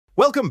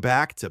Welcome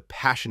back to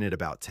Passionate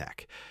About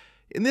Tech.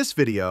 In this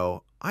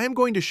video, I am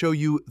going to show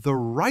you the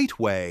right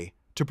way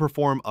to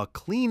perform a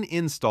clean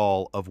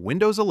install of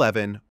Windows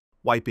 11,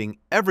 wiping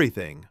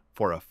everything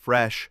for a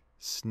fresh,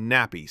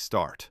 snappy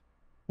start.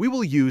 We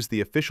will use the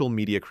official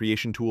media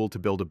creation tool to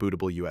build a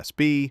bootable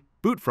USB,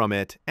 boot from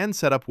it, and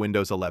set up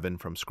Windows 11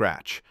 from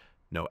scratch.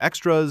 No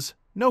extras,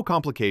 no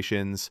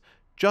complications,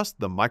 just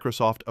the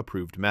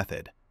Microsoft-approved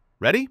method.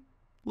 Ready?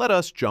 Let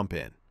us jump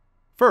in.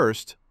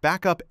 First,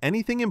 back up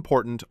anything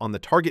important on the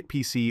target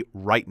PC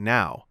right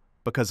now,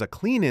 because a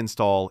clean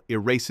install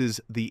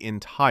erases the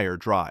entire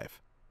drive.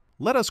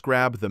 Let us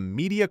grab the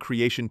Media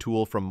Creation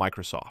tool from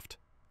Microsoft.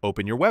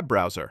 Open your web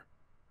browser.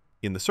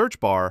 In the search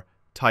bar,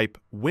 type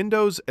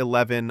Windows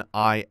 11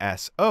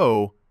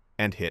 ISO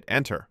and hit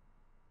Enter.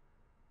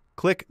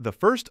 Click the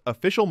first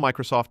official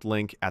Microsoft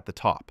link at the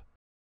top.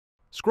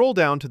 Scroll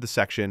down to the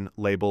section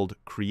labeled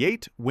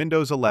Create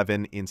Windows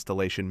 11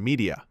 Installation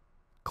Media.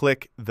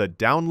 Click the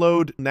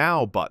Download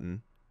Now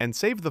button and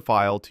save the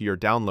file to your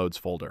Downloads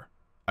folder.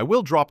 I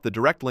will drop the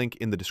direct link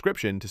in the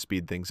description to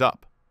speed things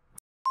up.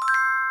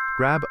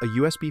 Grab a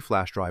USB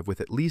flash drive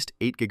with at least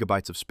 8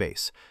 GB of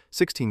space.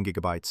 16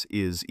 GB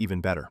is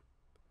even better.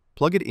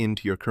 Plug it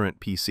into your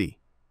current PC.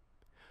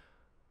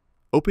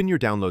 Open your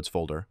Downloads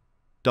folder,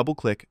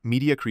 double-click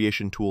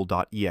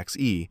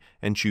MediaCreationTool.exe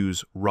and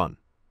choose Run.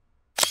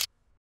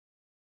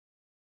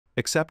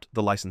 Accept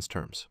the license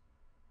terms.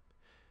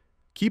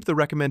 Keep the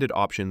recommended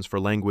options for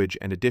language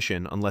and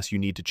edition unless you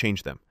need to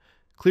change them.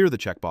 Clear the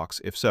checkbox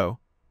if so,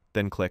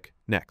 then click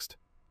Next.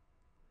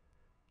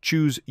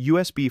 Choose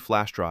USB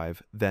flash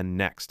drive, then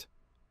Next.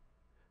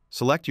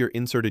 Select your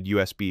inserted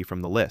USB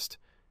from the list.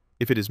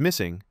 If it is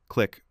missing,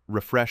 click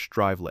Refresh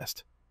Drive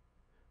List.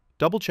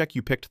 Double-check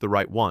you picked the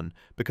right one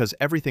because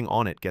everything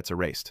on it gets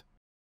erased.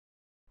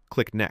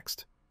 Click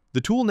Next.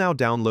 The tool now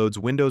downloads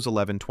Windows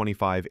 11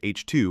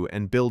 25H2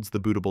 and builds the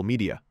bootable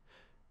media.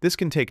 This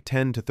can take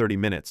 10 to 30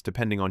 minutes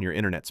depending on your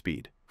internet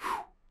speed.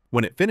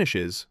 When it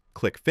finishes,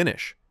 click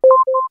Finish.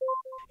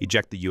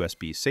 Eject the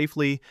USB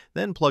safely,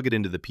 then plug it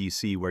into the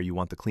PC where you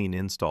want the clean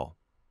install.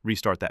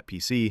 Restart that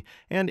PC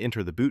and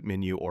enter the boot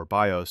menu or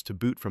BIOS to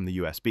boot from the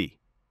USB.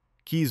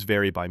 Keys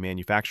vary by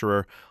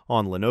manufacturer.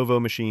 On Lenovo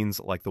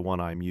machines, like the one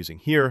I'm using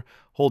here,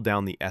 hold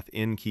down the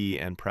F-in key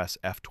and press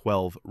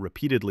F12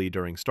 repeatedly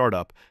during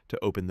startup to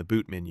open the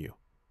boot menu.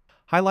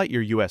 Highlight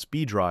your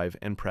USB drive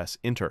and press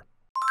Enter.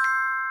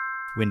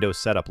 Windows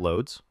Setup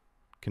loads.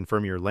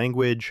 Confirm your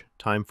language,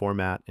 time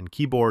format, and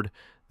keyboard,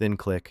 then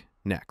click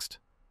Next.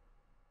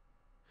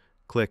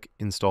 Click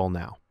Install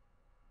Now.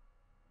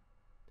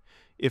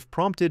 If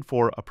prompted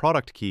for a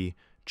product key,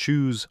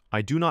 choose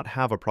I do not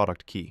have a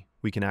product key.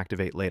 We can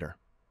activate later.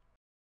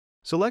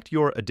 Select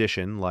your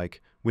edition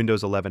like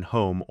Windows 11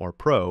 Home or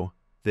Pro,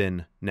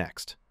 then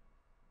Next.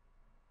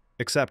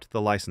 Accept the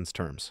license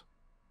terms.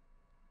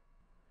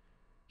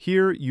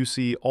 Here you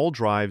see all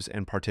drives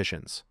and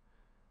partitions.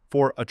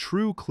 For a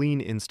true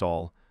clean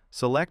install,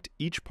 select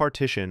each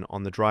partition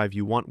on the drive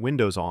you want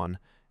Windows on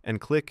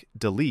and click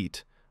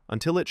Delete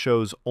until it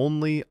shows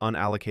only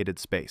unallocated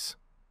space.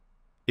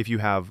 If you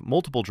have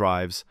multiple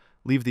drives,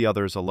 leave the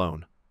others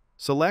alone.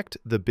 Select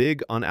the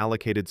big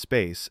unallocated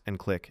space and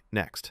click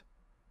Next.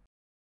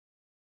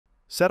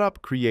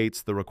 Setup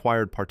creates the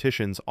required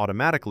partitions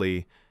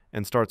automatically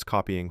and starts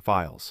copying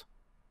files.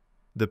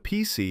 The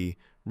PC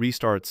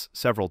restarts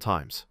several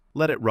times.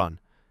 Let it run.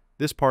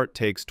 This part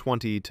takes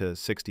 20 to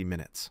 60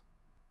 minutes.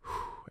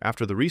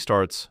 After the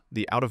restarts,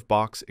 the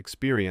out-of-box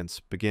experience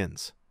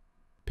begins.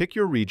 Pick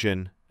your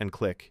region and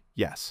click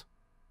Yes.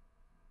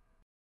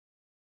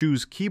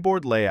 Choose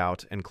Keyboard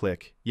Layout and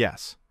click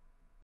Yes.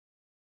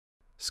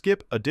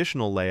 Skip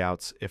additional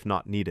layouts if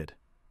not needed.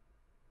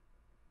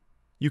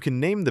 You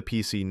can name the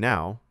PC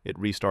now, it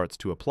restarts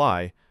to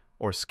apply,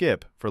 or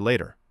skip for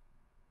later.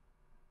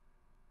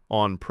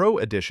 On Pro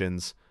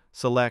editions,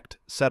 select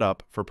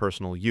Setup for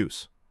personal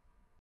use.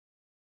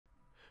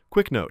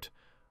 Quick note,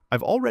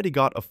 I've already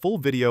got a full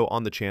video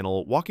on the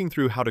channel walking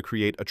through how to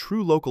create a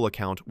true local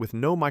account with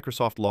no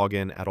Microsoft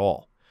login at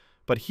all.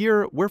 But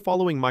here, we're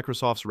following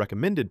Microsoft's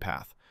recommended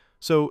path,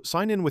 so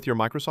sign in with your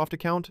Microsoft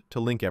account to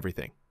link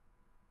everything.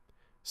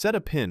 Set a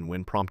PIN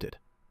when prompted.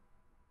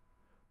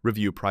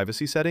 Review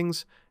privacy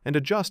settings and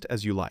adjust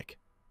as you like.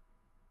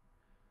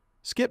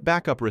 Skip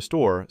Backup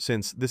Restore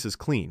since this is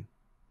clean.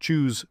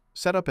 Choose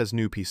Setup as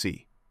New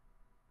PC.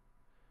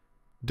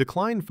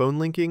 Decline phone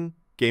linking,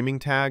 gaming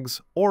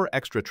tags, or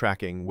extra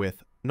tracking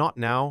with Not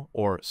Now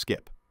or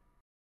Skip.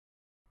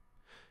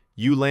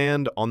 You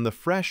land on the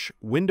fresh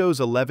Windows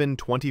 11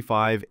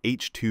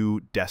 25H2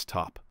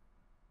 desktop.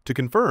 To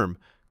confirm,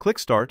 click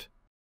Start,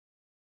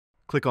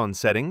 click on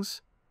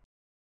Settings,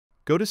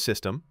 go to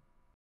System,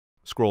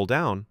 scroll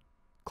down,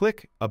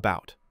 click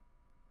About.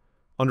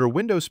 Under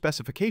Windows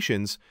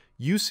Specifications,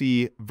 you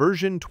see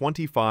version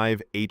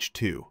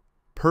 25H2.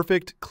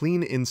 Perfect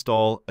clean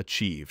install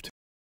achieved.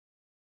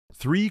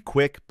 3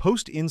 quick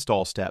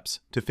post-install steps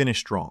to finish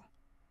strong.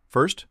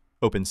 First,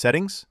 open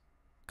Settings,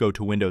 go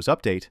to Windows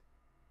Update,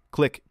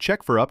 click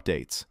Check for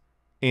Updates,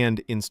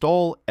 and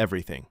install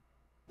everything.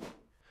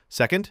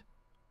 Second,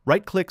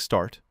 right-click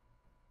Start,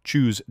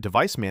 choose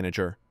Device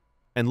Manager,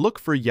 and look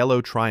for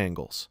yellow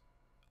triangles.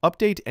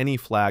 Update any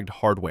flagged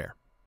hardware.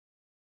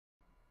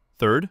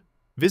 Third,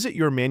 visit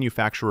your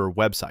manufacturer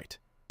website,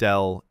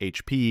 Dell,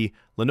 HP,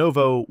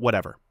 Lenovo,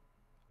 whatever.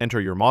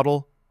 Enter your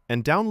model,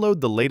 and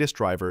download the latest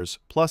drivers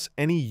plus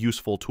any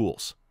useful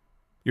tools.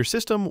 Your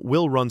system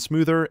will run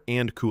smoother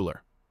and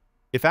cooler.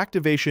 If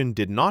activation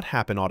did not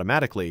happen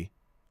automatically,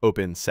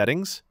 open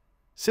Settings,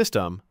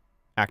 System,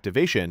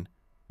 Activation,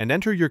 and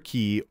enter your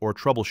key or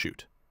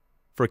troubleshoot.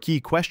 For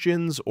key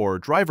questions or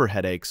driver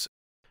headaches,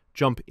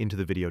 jump into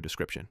the video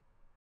description.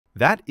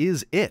 That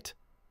is it.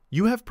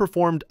 You have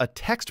performed a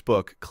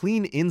textbook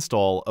clean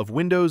install of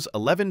Windows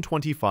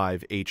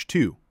 1125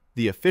 H2,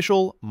 the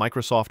official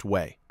Microsoft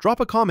way. Drop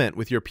a comment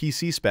with your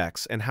PC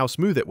specs and how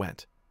smooth it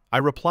went. I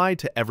reply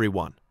to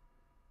everyone.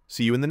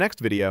 See you in the next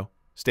video.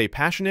 Stay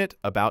passionate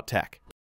about tech.